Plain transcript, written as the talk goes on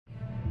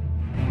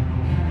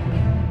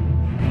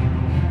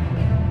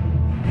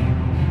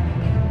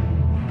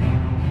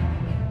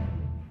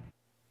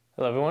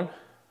Hello everyone,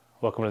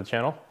 welcome to the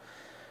channel.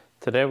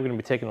 Today we're going to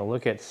be taking a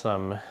look at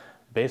some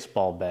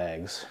baseball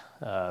bags.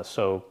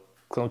 So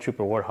Clone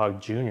Trooper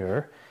Warthog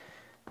Jr.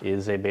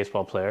 is a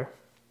baseball player.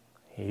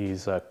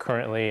 He's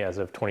currently, as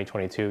of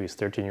 2022, he's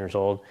 13 years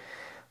old.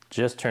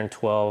 Just turned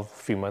 12 a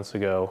few months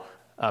ago.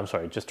 I'm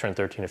sorry, just turned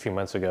 13 a few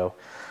months ago.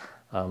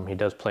 He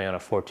does play on a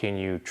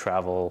 14U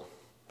travel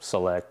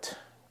select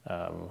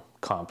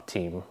comp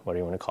team, what do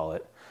you want to call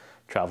it,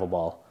 travel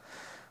ball.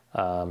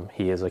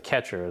 He is a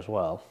catcher as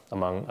well,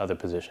 among other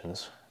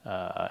positions.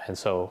 And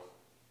so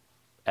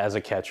as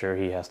a catcher,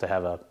 he has to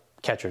have a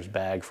catcher's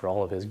bag for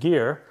all of his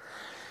gear.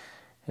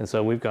 And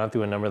so we've gone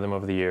through a number of them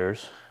over the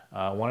years.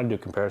 I want to do a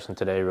comparison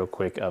today real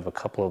quick of a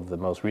couple of the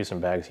most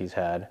recent bags he's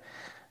had.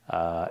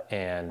 You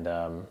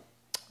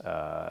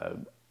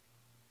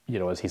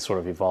know, as he's sort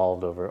of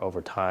evolved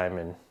over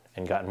time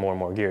and gotten more and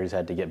more gear, he's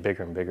had to get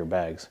bigger and bigger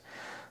bags.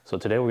 So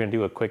today we're going to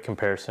do a quick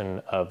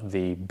comparison of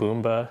the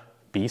Boombah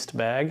Beast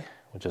bag,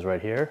 which is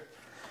right here,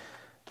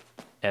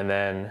 and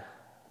then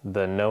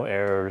the No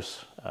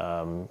Errors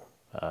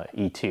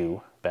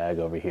E2 bag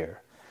over here.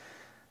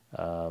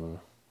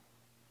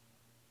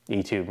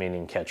 E2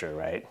 meaning catcher,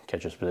 right?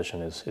 Catcher's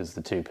position is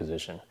the 2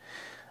 position.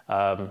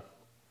 So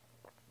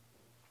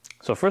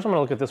first I'm going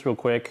to look at this real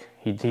quick.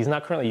 He's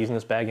not currently using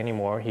this bag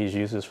anymore. He's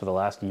used this for the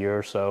last year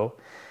or so.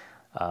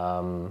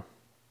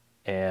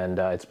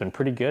 It's been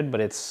pretty good, but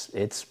it's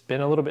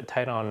been a little bit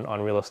tight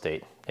on real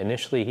estate.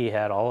 Initially he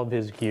had all of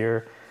his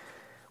gear.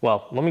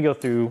 Well, let me go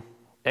through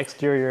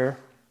exterior,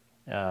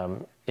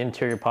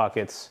 interior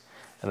pockets,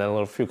 and then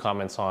a few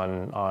comments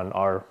on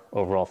our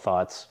overall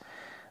thoughts.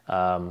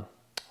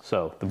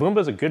 So the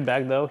Boombah is a good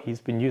bag though. He's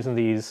been using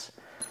these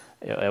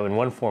in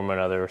one form or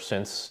another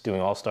since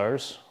doing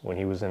All-Stars when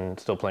he was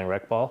still playing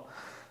rec ball.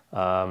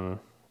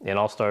 In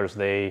All-Stars,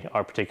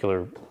 our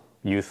particular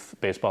youth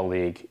baseball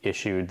league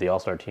issued the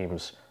All-Star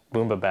teams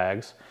Boombah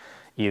bags,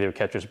 either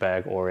catcher's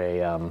bag or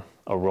a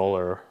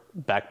roller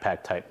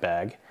backpack type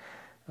bag.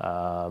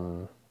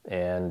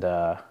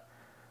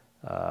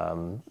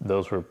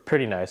 Those were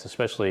pretty nice,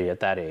 especially at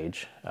that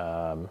age.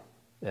 And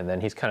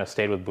then he's kind of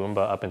stayed with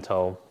Boombah up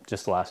until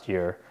just last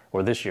year,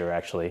 or this year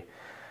actually.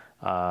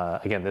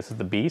 Again, this is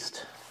the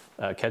Beast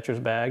catcher's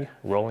bag,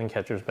 rolling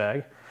catcher's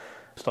bag.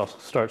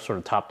 Start sort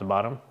of top to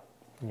bottom.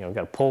 You know,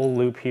 got a pull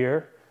loop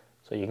here,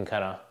 so you can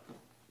kind of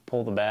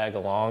pull the bag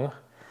along.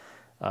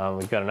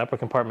 We've got an upper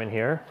compartment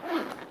here.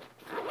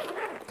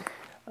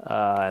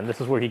 And this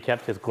is where he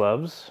kept his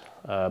gloves,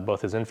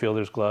 both his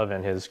infielder's glove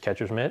and his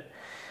catcher's mitt.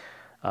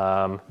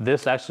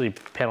 This actually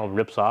panel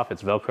rips off,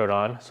 it's Velcroed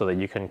on so that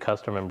you can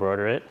custom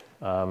embroider it.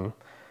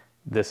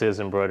 This is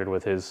embroidered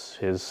with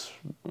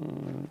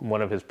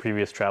one of his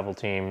previous travel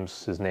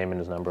teams, his name and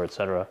his number,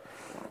 etc.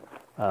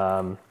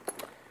 Then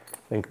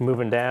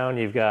moving down,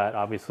 you've got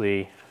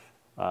obviously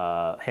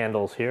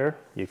handles here.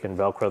 You can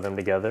Velcro them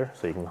together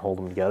so you can hold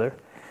them together.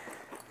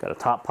 Got a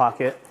top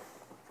pocket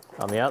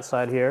on the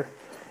outside here.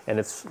 And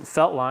it's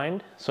felt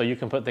lined, so you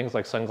can put things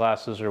like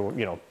sunglasses or,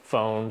 you know,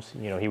 phones.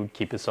 You know, he would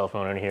keep his cell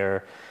phone in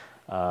here,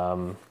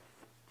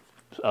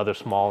 other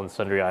small and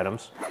sundry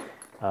items.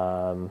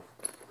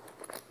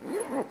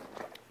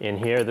 In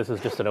here, this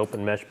is just an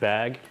open mesh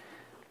bag.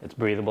 It's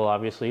breathable,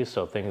 obviously,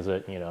 so things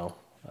that, you know,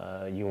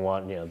 you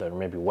want, you know, that are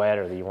maybe wet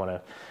or that you want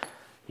to,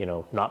 you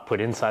know, not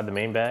put inside the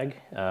main bag.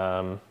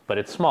 But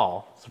it's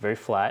small, it's very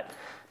flat,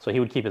 so he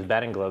would keep his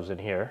batting gloves in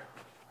here.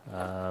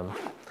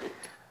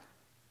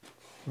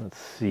 Let's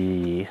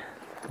see,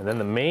 and then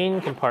the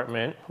main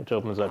compartment, which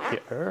opens up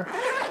here.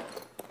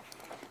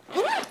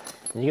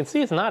 And you can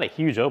see it's not a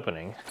huge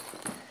opening.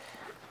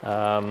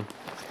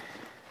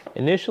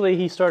 Initially,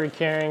 he started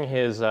carrying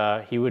his,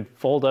 he would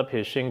fold up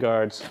his shin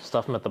guards,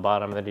 stuff them at the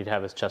bottom, and then he'd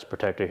have his chest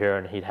protector here,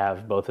 and he'd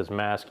have both his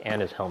mask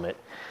and his helmet.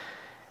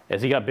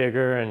 As he got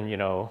bigger and, you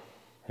know,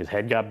 his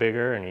head got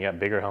bigger and he got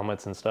bigger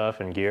helmets and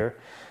stuff and gear,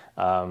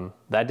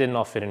 that didn't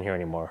all fit in here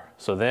anymore.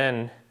 So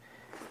then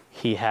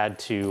he had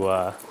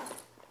to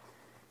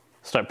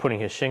start putting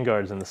his shin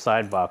guards in the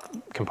side box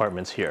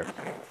compartments here.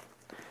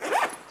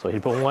 So he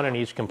put one in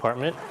each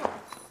compartment.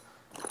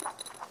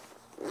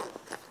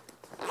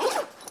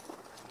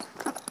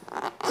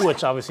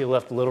 Which obviously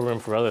left a little room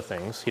for other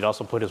things. He'd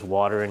also put his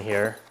water in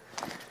here.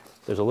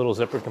 There's a little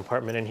zippered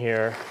compartment in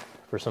here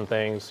for some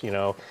things, you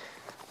know,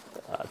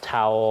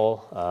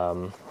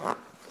 towel,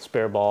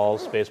 spare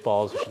balls,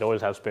 baseballs. You should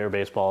always have spare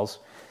baseballs.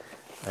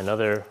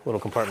 Another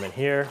little compartment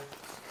here.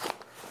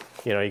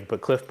 You know, you can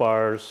put Cliff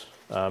Bars.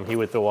 He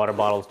would throw water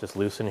bottles just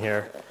loose in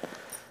here,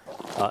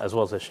 as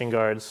well as the shin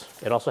guards.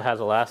 It also has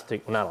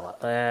elastic, is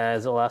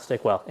it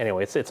elastic? Well,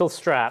 anyway, it's a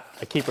strap,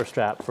 a keeper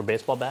strap for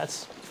baseball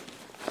bats.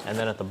 And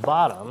then at the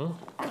bottom,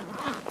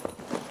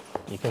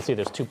 you can see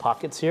there's 2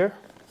 pockets here.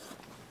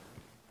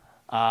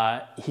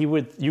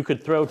 You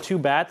could throw 2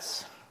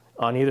 bats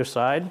on either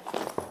side,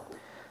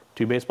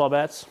 2 baseball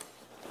bats.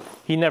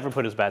 He never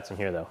put his bats in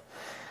here though.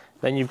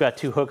 Then you've got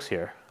 2 hooks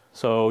here.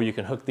 So you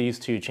can hook these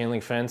to chain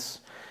link fence.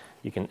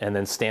 And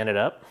then stand it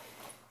up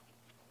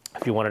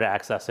if you wanted to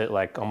access it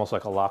almost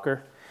like a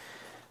locker.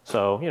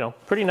 So, you know,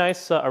 pretty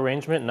nice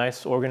arrangement,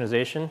 nice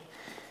organization.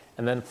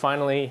 And then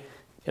finally,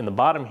 in the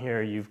bottom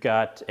here, you've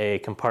got a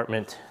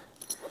compartment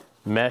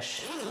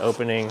mesh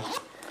opening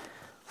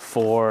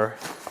for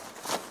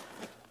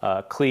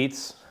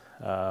cleats.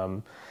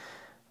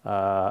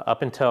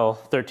 Up until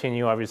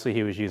 13U, obviously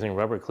he was using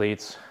rubber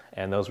cleats,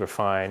 and those were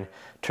fine.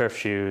 Turf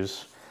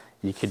shoes,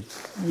 you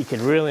could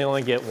really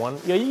only get one.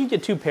 You know, you can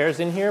get 2 pairs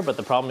in here, but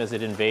the problem is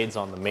it invades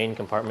on the main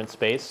compartment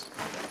space.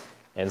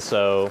 And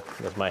so,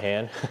 there's my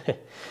hand.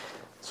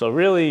 So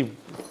really,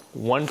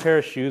 1 pair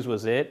of shoes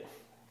was it.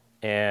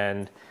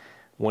 And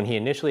when he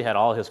initially had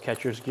all his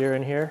catcher's gear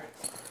in here,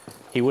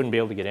 he wouldn't be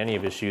able to get any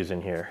of his shoes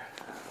in here.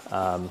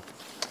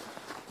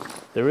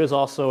 There is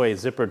also a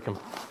zippered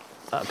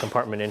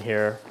compartment in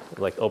here,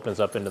 like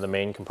opens up into the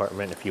main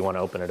compartment if you want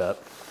to open it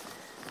up.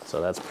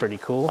 So that's pretty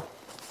cool.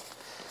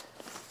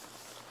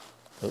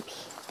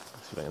 Oops,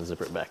 let's see if I can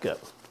zip it back up.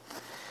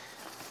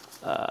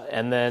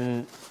 And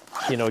then,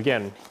 you know,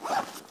 again,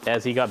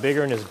 as he got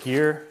bigger in his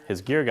gear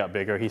got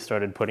bigger, he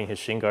started putting his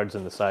shin guards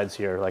in the sides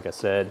here, like I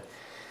said.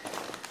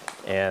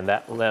 And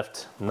that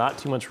left not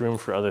too much room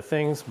for other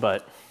things,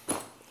 but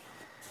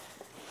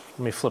let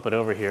me flip it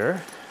over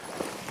here.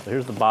 So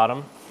here's the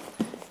bottom.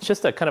 It's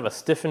just a kind of a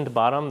stiffened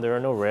bottom. There are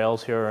no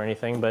rails here or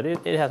anything, but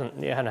you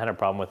hadn't had a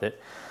problem with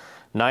it.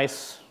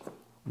 Nice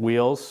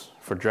wheels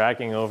for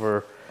dragging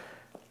over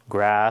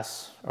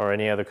grass or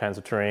any other kinds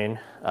of terrain.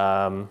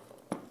 You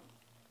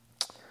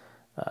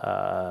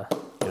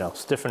know,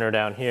 stiffener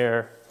down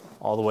here,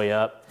 all the way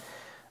up.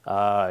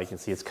 You can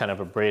see it's kind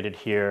of abraded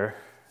here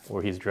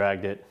where he's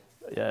dragged it.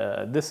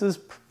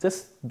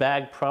 This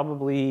bag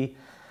probably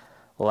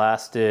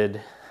lasted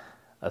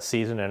a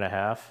season and a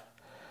half.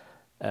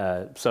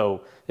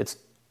 So it's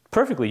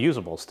perfectly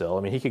usable still.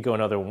 I mean, he could go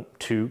another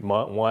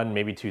 1,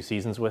 maybe 2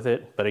 seasons with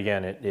it, but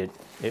again,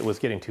 it was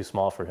getting too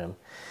small for him.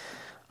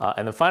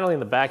 And then finally in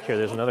the back here,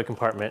 there's another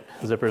compartment,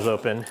 zippers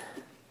open.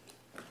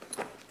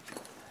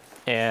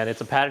 And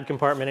it's a padded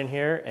compartment in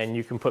here, and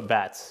you can put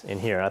bats in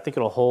here. I think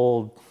it'll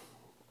hold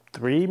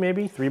 3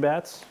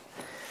 bats.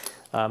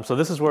 So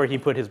this is where he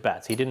put his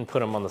bats. He didn't put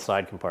them on the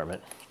side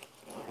compartment.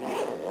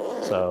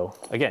 So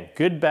again,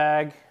 good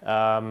bag.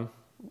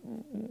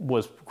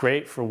 Was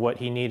great for what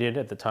he needed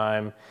at the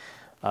time.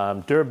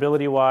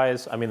 Durability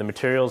wise, I mean, the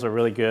materials are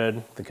really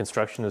good. The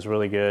construction is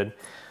really good.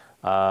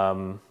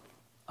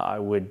 I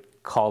would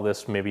call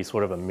this maybe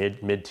sort of a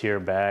mid-tier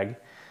bag.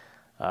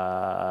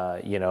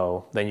 You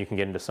know, then you can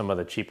get into some of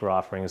the cheaper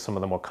offerings, some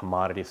of the more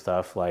commodity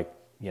stuff, like,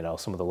 you know,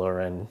 some of the lower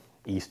end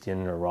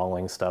Easton or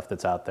Rawlings stuff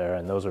that's out there,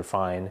 and those are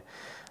fine,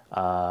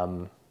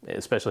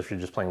 especially if you're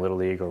just playing Little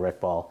League or rec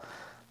ball.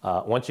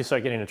 Once you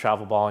start getting a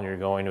travel ball and you're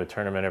going to a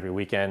tournament every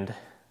weekend,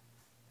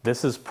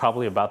 this is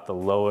probably about the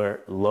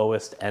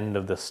lowest end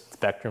of the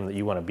spectrum that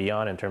you want to be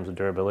on in terms of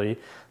durability.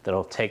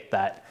 That'll take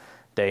that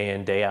day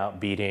in, day out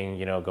beating,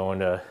 you know, going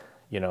to,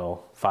 you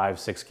know,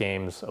 5-6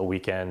 games a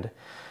weekend,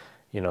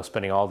 you know,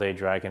 spending all day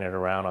dragging it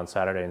around on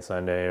Saturday and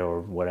Sunday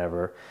or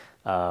whatever,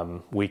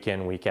 week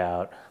in, week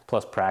out,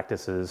 plus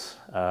practices.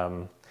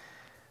 You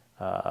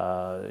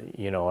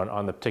know,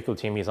 on the particular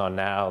team he's on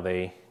now,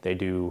 they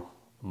do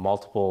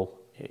multiple,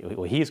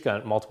 well, he's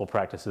got multiple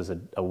practices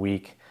a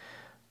week,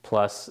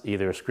 plus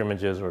either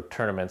scrimmages or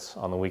tournaments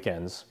on the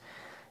weekends.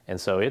 And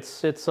so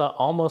it's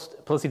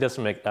almost, plus he does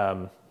some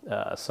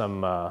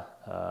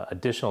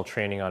additional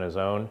training on his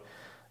own.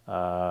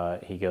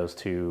 He goes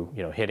to,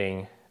 you know,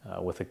 hitting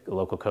with a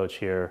local coach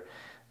here,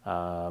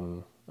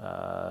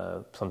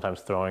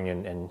 sometimes throwing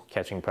and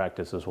catching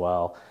practice as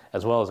well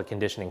as a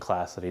conditioning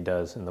class that he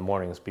does in the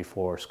mornings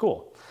before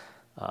school.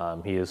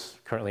 He is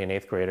currently an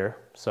 8th grader,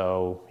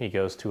 so he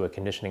goes to a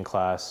conditioning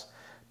class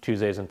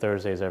Tuesdays and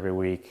Thursdays every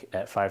week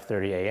at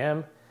 5:30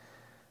 a.m.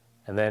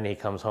 And then he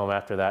comes home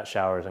after that,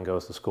 showers, and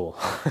goes to school.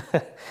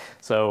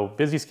 So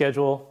busy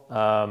schedule,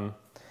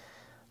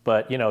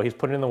 but you know, he's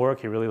putting in the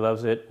work. He really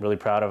loves it, really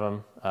proud of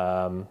him.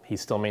 He's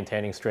still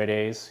maintaining straight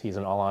A's. He's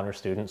an all-honor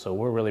student, so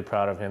we're really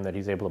proud of him that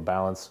he's able to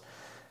balance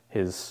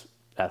his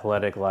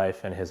athletic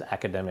life and his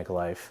academic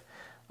life.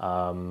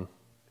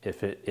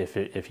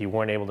 If he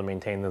weren't able to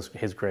maintain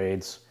his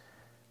grades,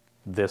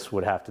 this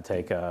would have to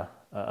take a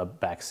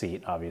back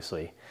seat,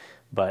 obviously.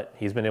 But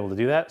he's been able to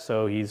do that,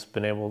 so he's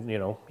been able, you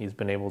know,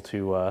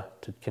 to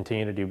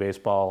continue to do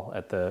baseball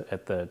at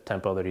the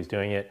tempo that he's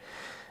doing it,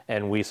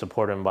 and we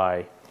support him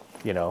by,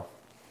 you know,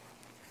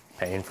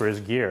 paying for his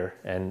gear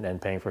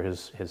and paying for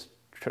his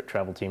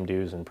travel team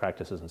dues and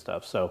practices and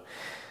stuff. So,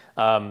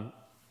 so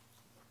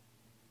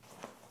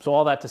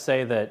all that to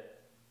say that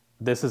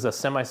this is a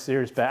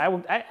semi-serious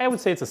bag. I would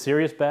say it's a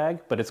serious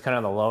bag, but it's kind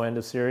of on the low end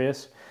of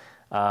serious.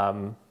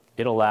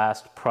 It'll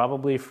last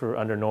probably for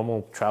under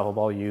normal travel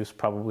ball use,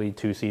 probably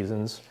 2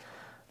 seasons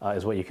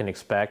is what you can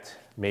expect,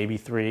 maybe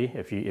 3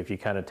 if you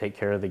kind of take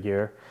care of the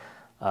gear.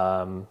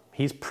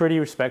 He's pretty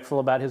respectful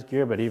about his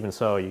gear, but even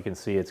so, you can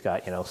see it's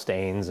got, you know,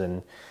 stains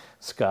and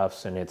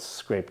scuffs, and it's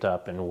scraped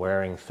up and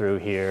wearing through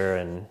here,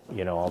 and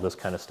you know, all this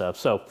kind of stuff.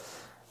 So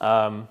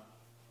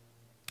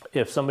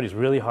if somebody's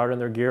really hard on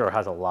their gear or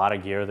has a lot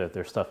of gear that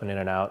they're stuffing in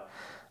and out,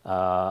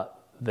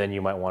 then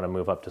you might want to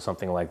move up to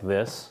something like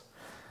this.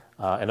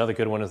 Another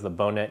good one is the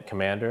Bonnet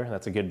Commander.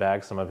 That's a good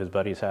bag some of his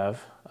buddies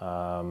have.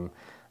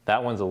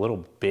 That one's a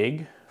little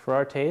big for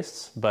our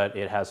tastes, but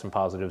it has some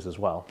positives as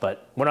well.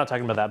 But we're not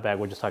talking about that bag,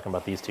 we're just talking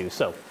about these two.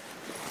 So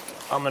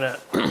I'm gonna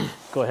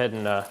go ahead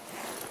and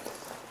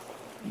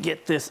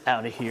get this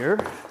out of here.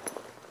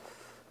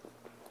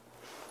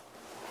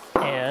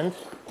 And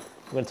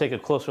I'm gonna take a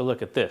closer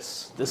look at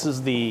this. This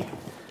is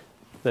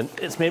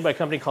it's made by a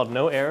company called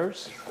No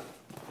Errors.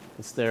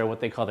 It's what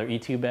they call their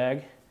E2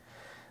 bag.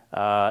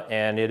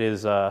 And it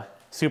is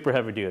super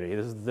heavy duty.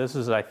 This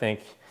is, I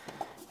think,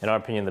 in our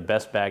opinion, the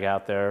best bag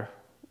out there,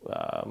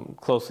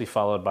 closely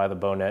followed by the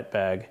Bonnet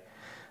bag.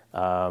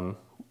 We're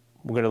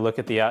going to look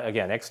at the,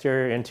 again,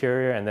 exterior,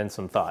 interior, and then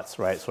some thoughts,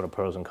 right? Sort of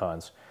pros and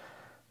cons.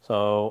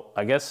 So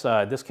I guess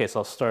in this case,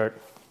 I'll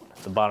start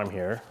at the bottom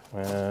here.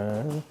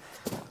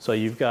 So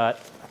you've got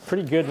a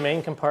pretty good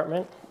main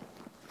compartment.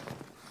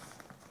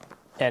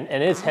 And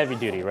it's heavy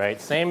duty, right?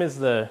 Same as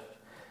the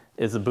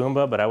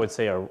Boombah, but I would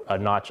say a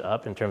notch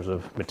up in terms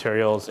of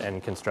materials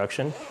and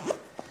construction.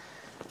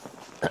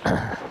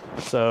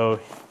 So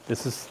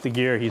this is the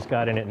gear he's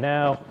got in it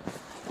now.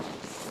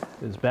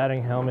 His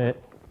batting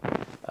helmet,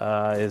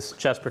 his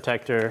chest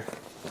protector.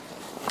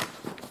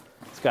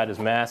 He's got his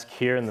mask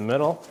here in the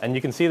middle. And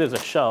you can see there's a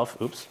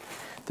shelf, oops.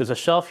 There's a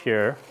shelf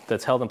here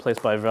that's held in place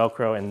by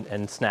Velcro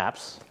and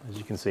snaps, as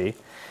you can see.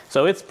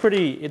 So it's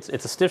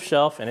a stiff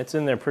shelf and it's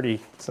in there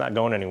it's not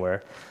going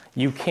anywhere.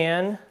 You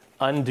can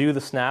undo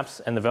the snaps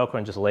and the Velcro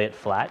and just lay it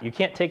flat. You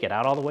can't take it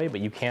out all the way,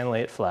 but you can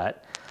lay it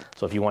flat.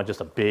 So if you want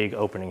just a big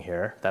opening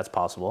here, that's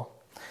possible.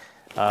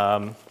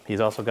 There's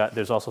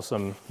also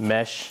some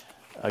mesh,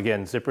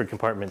 again, zippered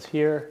compartments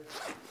here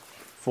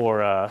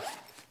for,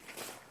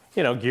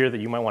 gear that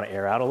you might want to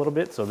air out a little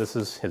bit. So this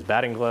is his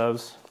batting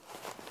gloves.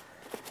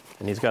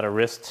 And he's got a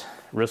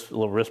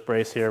little wrist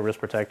brace here, wrist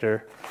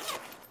protector.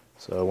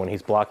 So when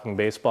he's blocking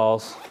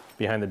baseballs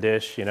behind the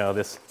dish, he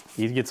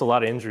gets a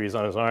lot of injuries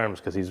on his arms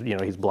because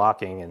he's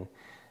blocking,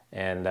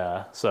 and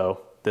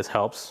so this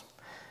helps.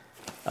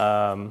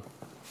 That's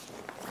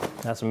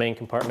the main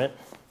compartment.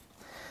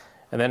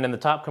 And then in the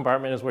top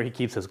compartment is where he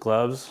keeps his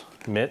gloves,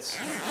 mitts.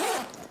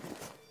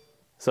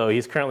 So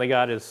he's currently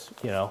got his,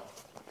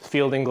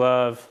 fielding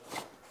glove.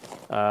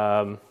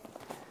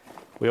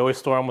 We always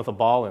store them with a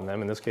ball in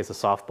them, in this case a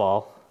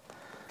softball.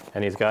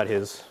 And he's got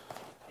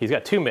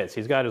two mitts.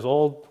 He's got his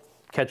old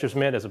catcher's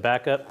mitt as a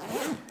backup,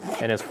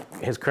 and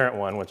his current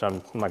one, which I'm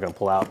not going to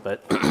pull out,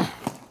 but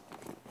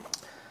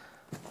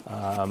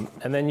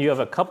and then you have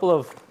a couple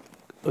of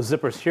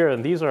zippers here,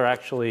 and these are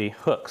actually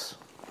hooks.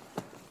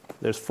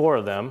 There's 4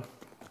 of them,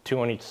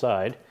 2 on each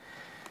side,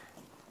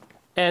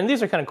 and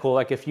these are kind of cool.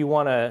 Like if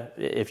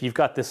you've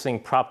got this thing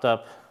propped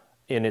up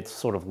in its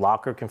sort of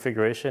locker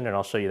configuration, and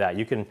I'll show you that.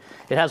 It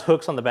has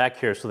hooks on the back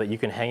here so that you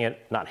can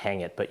not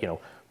hang it, but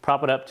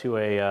prop it up to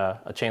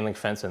a chain link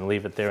fence and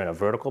leave it there in a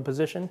vertical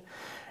position.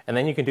 And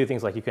then you can do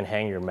things like you can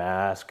hang your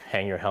mask,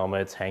 hang your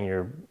helmets, hang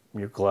your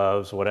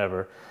gloves,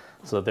 whatever,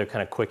 so that they're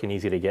kind of quick and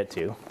easy to get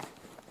to.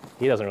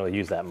 He doesn't really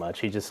use that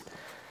much. He just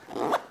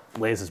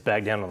lays his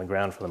bag down on the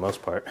ground for the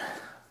most part.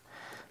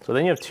 So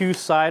then you have 2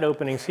 side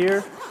openings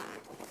here.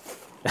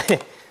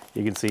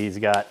 You can see he's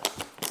got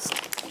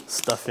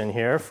stuff in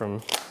here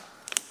from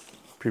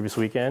previous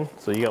weekend.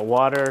 So you got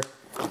water,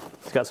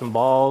 he's got some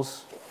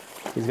balls,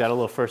 he's got a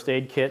little first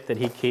aid kit that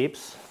he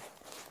keeps,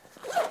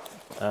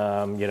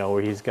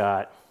 where he's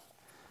got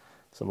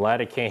some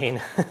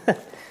lidocaine,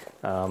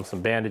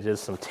 some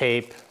bandages, some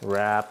tape,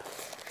 wrap,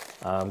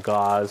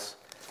 gauze,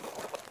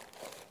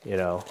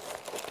 some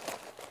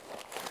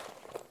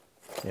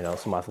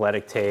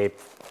athletic tape,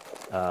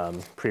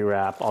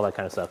 pre-wrap, all that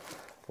kind of stuff.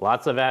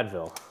 Lots of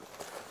Advil.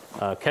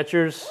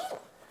 Catchers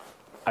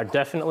are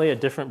definitely a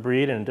different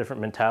breed and a different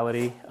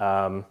mentality,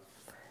 and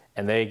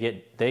they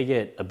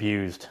get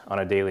abused on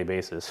a daily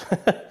basis,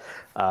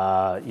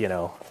 and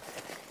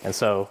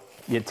so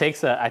it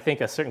takes I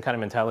think a certain kind of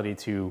mentality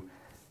to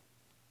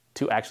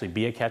actually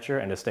be a catcher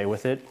and to stay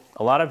with it.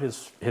 A lot of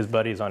his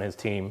buddies on his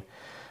team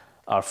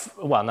are,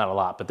 well, not a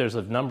lot, but there's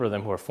a number of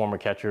them who are former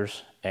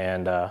catchers,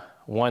 and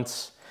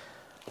once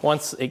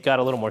it got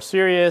a little more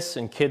serious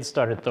and kids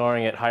started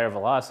throwing at higher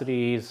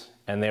velocities,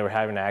 and they were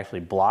having to actually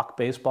block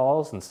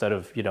baseballs instead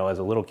of, as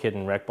a little kid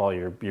in rec ball,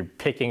 you're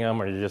picking them,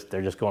 or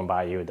they're just going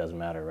by you, it doesn't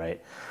matter,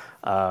 right?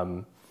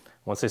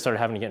 Once they started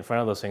having to get in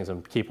front of those things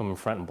and keep them in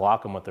front and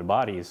block them with their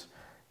bodies,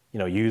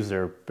 use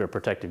their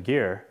protective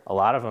gear, a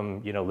lot of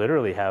them,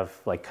 literally have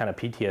like kind of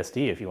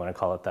PTSD, if you want to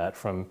call it that,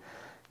 from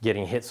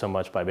getting hit so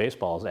much by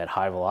baseballs at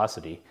high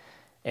velocity,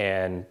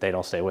 and they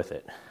don't stay with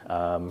it.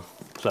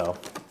 So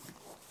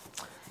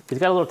he's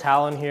got a little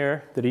towel in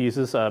here that he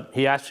uses.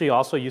 He actually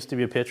also used to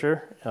be a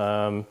pitcher.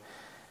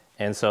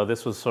 And so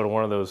this was sort of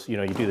one of those,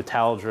 you do the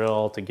towel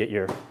drill to get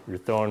your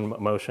throwing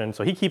motion.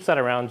 So he keeps that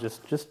around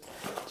just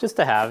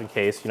to have in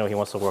case, he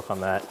wants to work on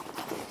that.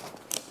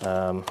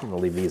 I'm gonna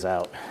leave these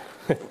out.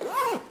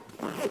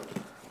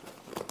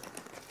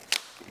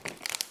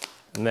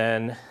 And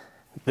then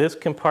this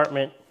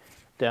compartment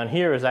down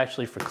here is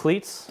actually for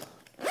cleats.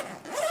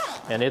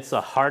 and it's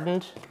a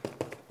hardened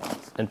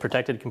and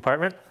protected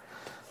compartment.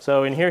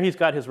 So in here he's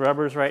got his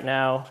rubbers right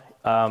now.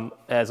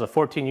 As a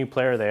 14U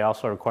player, they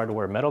also are required to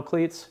wear metal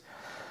cleats.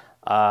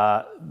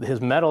 His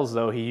metals,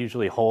 though, he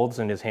usually holds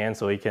in his hand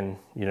so he can,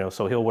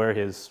 so he'll wear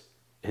his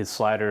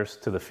sliders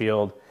to the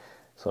field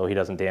so he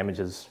doesn't damage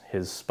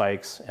his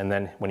spikes. And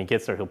then when he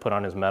gets there, he'll put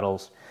on his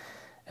metals.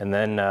 And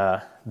then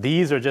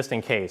these are just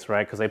in case,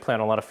 right? Because they play on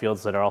a lot of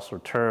fields that are also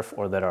turf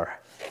or that are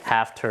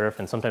half turf,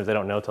 and sometimes they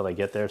don't know till they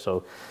get there.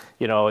 So,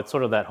 it's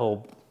sort of that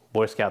whole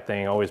Boy Scout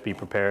thing, always be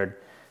prepared.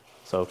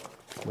 So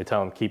we tell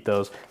them keep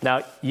those.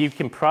 Now, you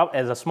can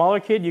as a smaller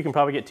kid, you can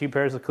probably get 2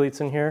 pairs of cleats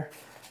in here,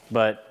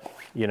 but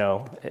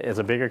as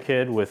a bigger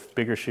kid with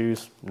bigger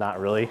shoes, not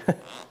really.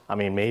 I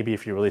mean, maybe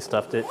if you really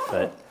stuffed it,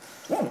 but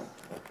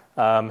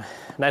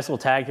nice little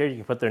tag here. You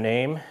can put their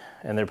name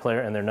and their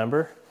player and their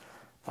number.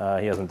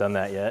 He hasn't done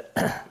that yet.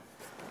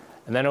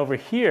 And then over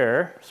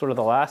here, sort of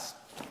the last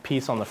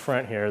piece on the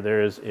front here,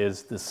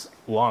 is this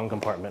long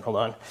compartment. Hold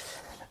on.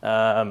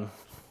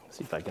 Let's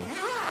see if I can.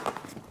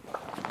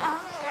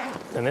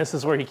 And this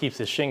is where he keeps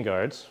his shin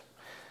guards.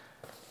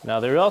 Now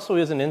there also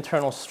is an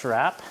internal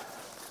strap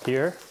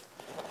here,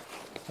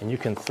 and you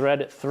can thread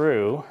it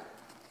through.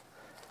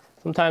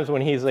 Sometimes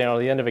when he's at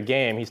the end of a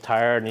game, he's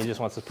tired and he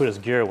just wants to put his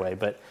gear away.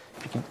 But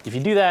if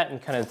you do that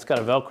and it's got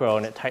a Velcro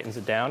and it tightens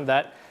it down,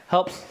 that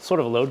helps sort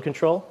of load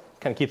control,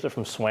 kind of keeps it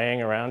from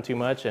swaying around too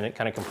much, and it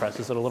kind of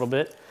compresses it a little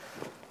bit.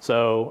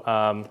 So,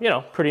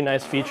 pretty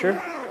nice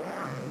feature.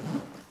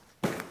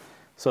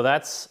 So I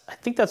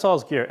think that's all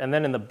his gear. And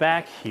then in the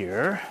back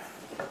here,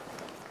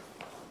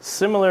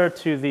 similar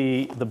to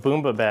the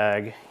Boombah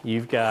bag,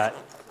 you've got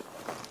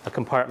a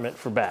compartment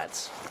for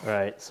bats,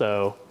 right?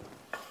 So,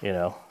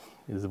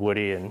 is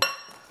Woody and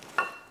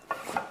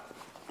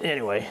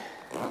anyway.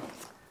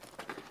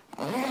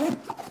 And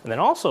then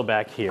also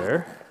back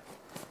here,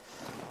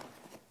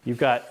 you've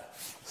got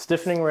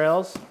stiffening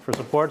rails for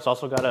support. It's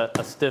also got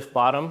a stiff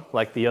bottom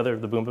like the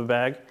Boombah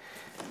bag.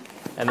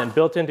 And then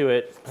built into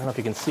it, I don't know if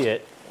you can see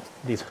it,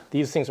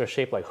 these things are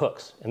shaped like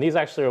hooks. And these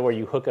actually are where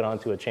you hook it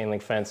onto a chain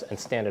link fence and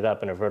stand it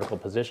up in a vertical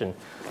position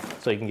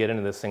so you can get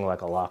into this thing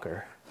like a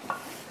locker.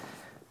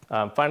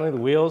 Finally, the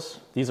wheels.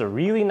 These are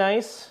really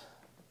nice,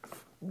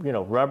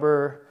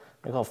 rubber,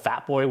 they call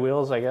fat boy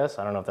wheels, I guess.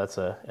 I don't know if that's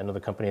another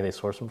company they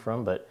source them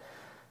from, but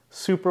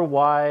super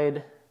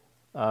wide,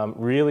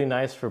 really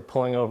nice for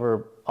pulling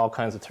over all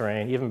kinds of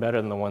terrain, even better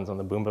than the ones on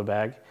the Boombah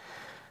bag.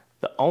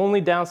 The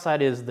only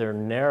downside is they're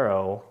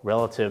narrow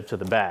relative to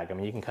the bag. I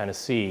mean, you can kind of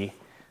see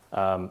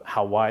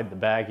how wide the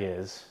bag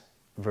is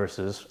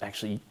versus,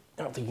 actually,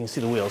 I don't think you can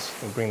see the wheels.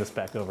 Let me bring this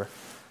back over.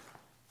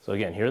 So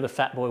again, here are the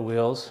Fat Boy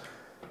wheels.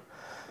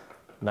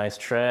 Nice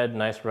tread,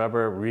 nice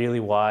rubber, really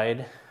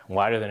wide,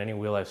 wider than any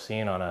wheel I've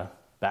seen on a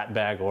bat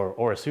bag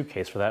or a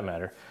suitcase for that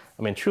matter.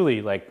 I mean,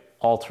 truly like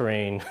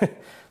all-terrain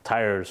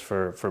tires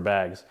for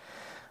bags.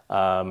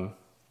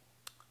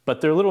 But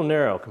they're a little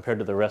narrow compared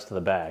to the rest of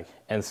the bag.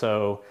 And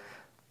so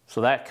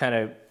that kind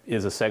of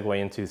is a segue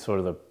into sort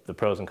of the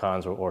pros and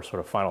cons or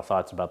sort of final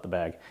thoughts about the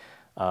bag.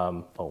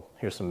 Oh,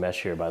 here's some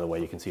mesh here, by the way.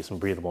 You can see some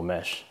breathable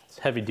mesh. It's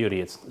heavy duty.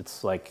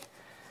 It's like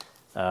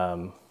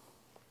almost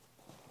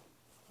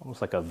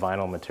like a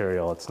vinyl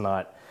material. It's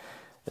not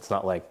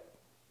like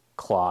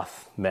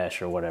cloth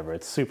mesh or whatever.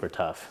 It's super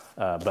tough.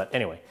 But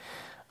anyway,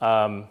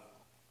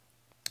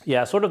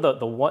 yeah, sort of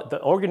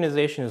the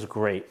organization is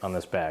great on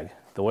this bag.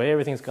 The way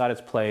everything's got its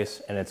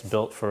place and it's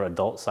built for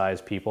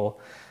adult-sized people.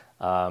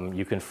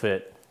 You can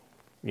fit,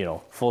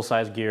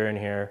 full-size gear in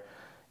here.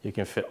 You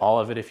can fit all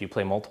of it if you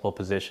play multiple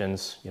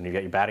positions. You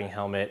got your batting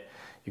helmet.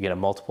 You get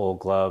multiple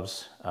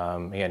gloves.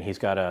 Again, he's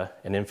got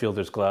an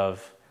infielder's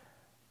glove,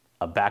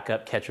 a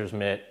backup catcher's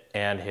mitt,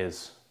 and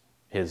his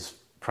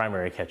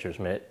primary catcher's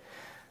mitt.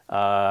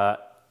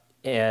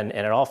 And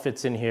it all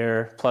fits in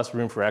here, plus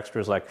room for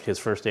extras like his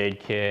first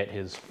aid kit,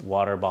 his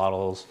water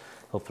bottles.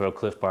 He'll throw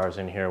Cliff Bars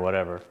in here,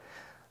 whatever.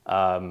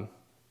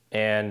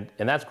 And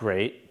that's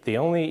great. The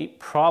only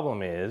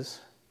problem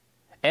is,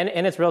 and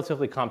it's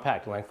relatively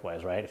compact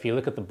lengthwise, right? If you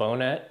look at the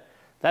Bonet,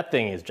 that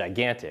thing is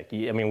gigantic.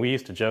 I mean, we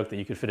used to joke that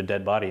you could fit a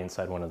dead body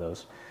inside one of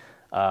those.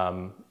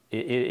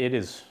 It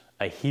is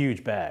a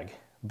huge bag,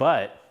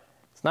 but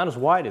it's not as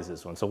wide as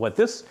this one. So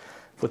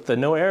with the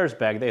no errors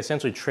bag, they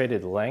essentially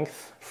traded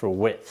length for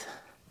width,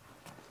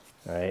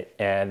 right?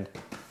 And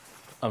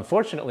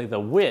unfortunately, the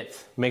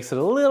width makes it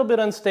a little bit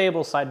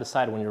unstable side to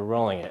side when you're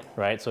rolling it,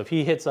 right? So if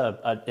he hits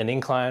an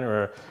incline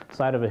or a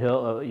side of a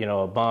hill,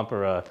 a bump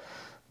or a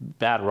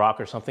bad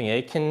rock or something,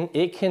 it can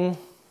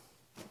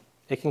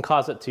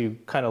cause it to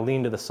kind of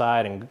lean to the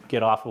side and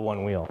get off of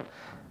one wheel.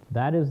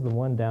 That is the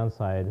one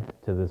downside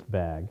to this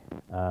bag.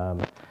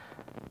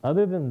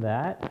 Other than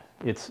that,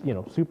 it's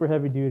super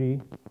heavy duty,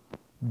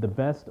 the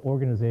best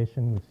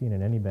organization we've seen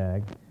in any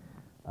bag,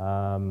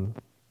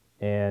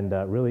 and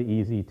really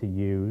easy to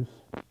use,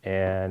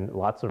 and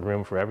lots of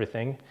room for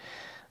everything.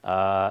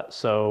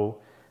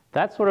 So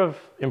that's sort of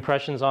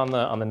impressions on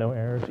the no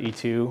errors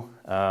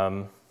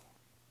E2,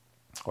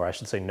 or I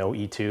should say no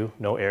E2,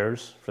 no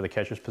errors for the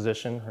catcher's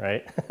position,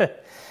 right?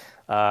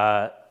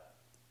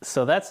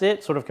 So that's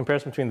it, sort of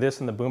comparison between this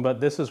and the Boombah.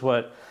 This is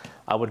what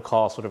I would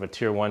call sort of a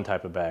tier 1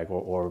 type of bag,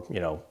 or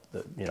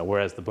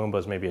whereas the Boombah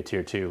is maybe a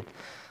tier 2.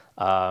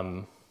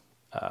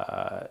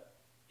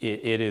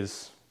 It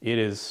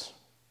is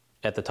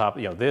at the top.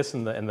 This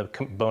and the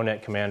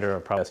Bonet Commander are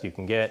probably the best you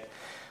can get.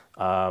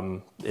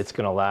 It's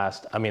going to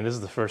last. I mean, this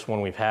is the first one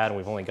we've had, and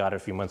we've only got it a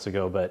few months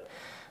ago, but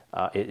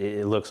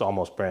it looks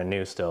almost brand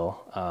new still.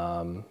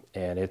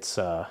 And it's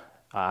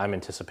I'm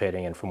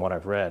anticipating, and from what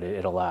I've read,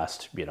 it'll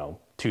last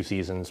 2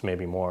 seasons,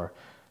 maybe more,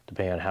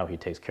 depending on how he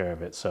takes care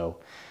of it. So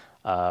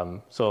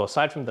so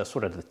aside from the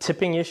sort of the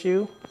tipping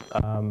issue,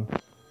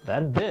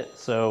 that's it.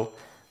 So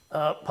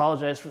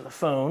apologize for the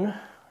phone.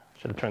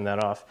 Should have turned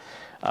that off.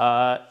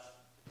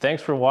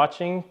 Thanks for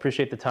watching.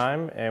 Appreciate the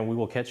time, and we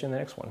will catch you in the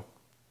next one.